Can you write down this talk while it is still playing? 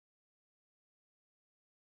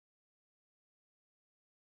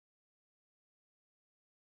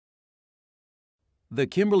The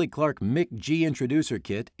Kimberly-Clark MIC-G introducer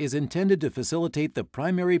kit is intended to facilitate the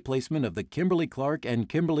primary placement of the Kimberly-Clark and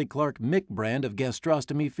Kimberly-Clark MIC brand of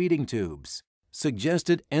gastrostomy feeding tubes.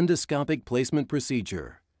 Suggested endoscopic placement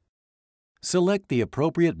procedure. Select the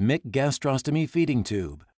appropriate MIC gastrostomy feeding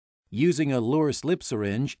tube. Using a Luer slip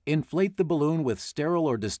syringe, inflate the balloon with sterile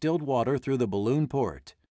or distilled water through the balloon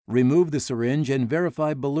port. Remove the syringe and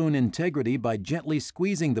verify balloon integrity by gently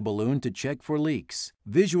squeezing the balloon to check for leaks.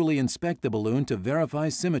 Visually inspect the balloon to verify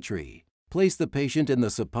symmetry. Place the patient in the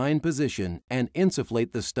supine position and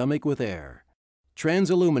insufflate the stomach with air.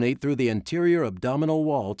 Transilluminate through the anterior abdominal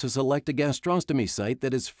wall to select a gastrostomy site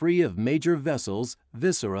that is free of major vessels,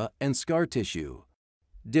 viscera, and scar tissue.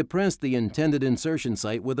 Depress the intended insertion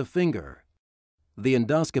site with a finger. The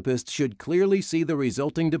endoscopist should clearly see the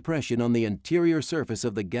resulting depression on the anterior surface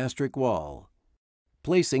of the gastric wall.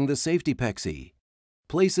 Placing the safety pixie.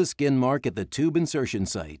 Place a skin mark at the tube insertion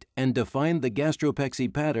site and define the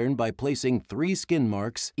gastropexy pattern by placing 3 skin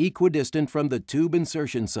marks equidistant from the tube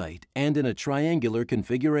insertion site and in a triangular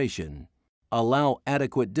configuration. Allow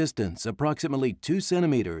adequate distance, approximately 2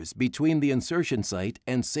 centimeters, between the insertion site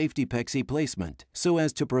and safety pixie placement so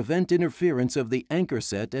as to prevent interference of the anchor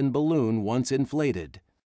set and balloon once inflated.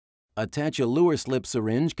 Attach a Luer slip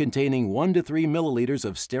syringe containing 1 to 3 milliliters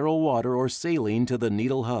of sterile water or saline to the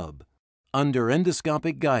needle hub. Under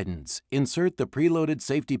endoscopic guidance, insert the preloaded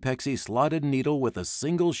safety pixie slotted needle with a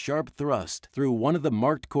single sharp thrust through one of the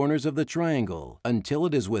marked corners of the triangle until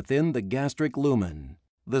it is within the gastric lumen.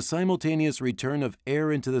 The simultaneous return of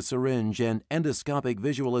air into the syringe and endoscopic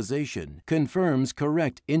visualization confirms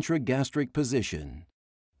correct intragastric position.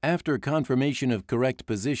 After confirmation of correct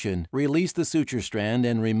position, release the suture strand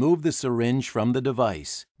and remove the syringe from the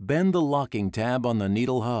device. Bend the locking tab on the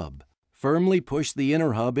needle hub. Firmly push the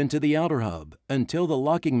inner hub into the outer hub until the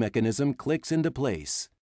locking mechanism clicks into place.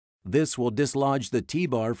 This will dislodge the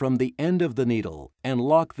T-bar from the end of the needle and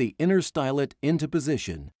lock the inner stylet into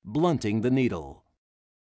position, blunting the needle.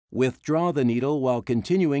 Withdraw the needle while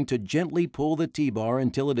continuing to gently pull the T-bar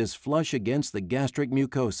until it is flush against the gastric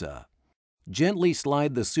mucosa. Gently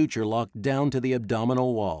slide the suture lock down to the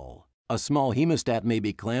abdominal wall. A small hemostat may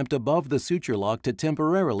be clamped above the suture lock to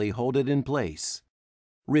temporarily hold it in place.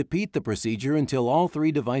 Repeat the procedure until all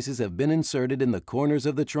 3 devices have been inserted in the corners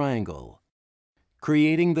of the triangle.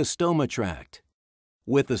 Creating the stoma tract.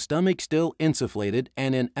 With the stomach still insufflated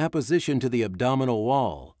and in apposition to the abdominal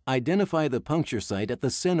wall, identify the puncture site at the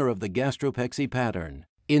center of the gastropexy pattern.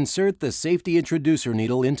 Insert the safety introducer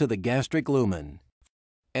needle into the gastric lumen.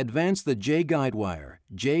 Advance the J guide wire,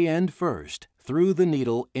 J end first, through the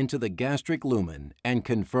needle into the gastric lumen and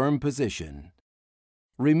confirm position.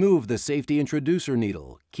 Remove the safety introducer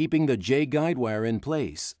needle, keeping the J guide wire in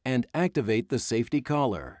place, and activate the safety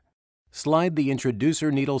collar. Slide the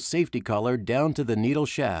introducer needle safety collar down to the needle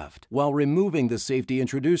shaft while removing the safety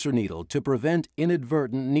introducer needle to prevent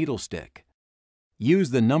inadvertent needle stick. Use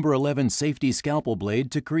the number 11 safety scalpel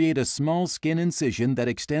blade to create a small skin incision that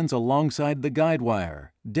extends alongside the guide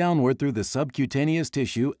wire, downward through the subcutaneous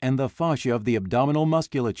tissue and the fascia of the abdominal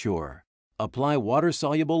musculature. Apply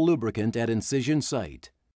water-soluble lubricant at incision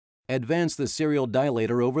site. Advance the serial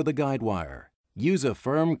dilator over the guide wire. Use a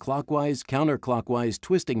firm clockwise-counterclockwise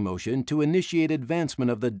twisting motion to initiate advancement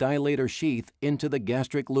of the dilator sheath into the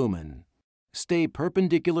gastric lumen. Stay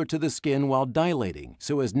perpendicular to the skin while dilating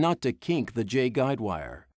so as not to kink the J guide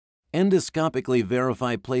wire. Endoscopically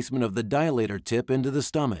verify placement of the dilator tip into the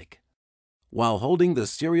stomach. While holding the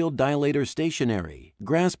serial dilator stationary,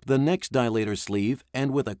 grasp the next dilator sleeve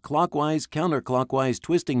and with a clockwise-counterclockwise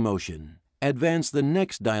twisting motion, advance the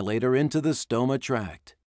next dilator into the stoma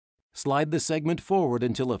tract. Slide the segment forward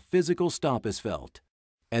until a physical stop is felt.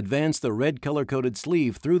 Advance the red color-coded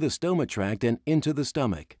sleeve through the stoma tract and into the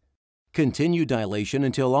stomach. Continue dilation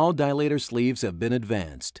until all dilator sleeves have been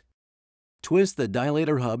advanced. Twist the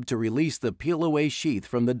dilator hub to release the peel-away sheath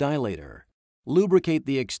from the dilator. Lubricate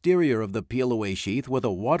the exterior of the peel-away sheath with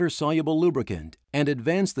a water-soluble lubricant and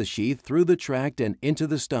advance the sheath through the tract and into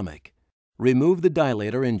the stomach. Remove the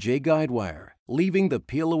dilator and J guide wire, leaving the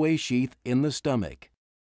peel-away sheath in the stomach.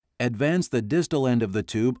 Advance the distal end of the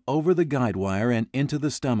tube over the guide wire and into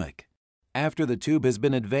the stomach. After the tube has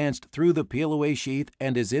been advanced through the peel-away sheath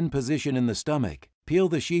and is in position in the stomach, peel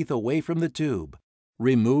the sheath away from the tube.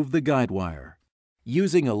 Remove the guide wire.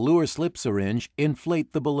 Using a Luer slip syringe,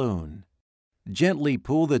 inflate the balloon. Gently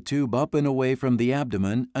pull the tube up and away from the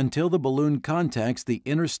abdomen until the balloon contacts the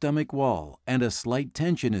inner stomach wall and a slight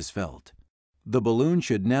tension is felt. The balloon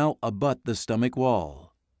should now abut the stomach wall.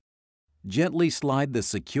 Gently slide the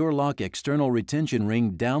secure lock external retention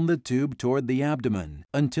ring down the tube toward the abdomen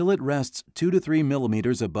until it rests 2 to 3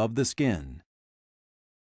 millimeters above the skin.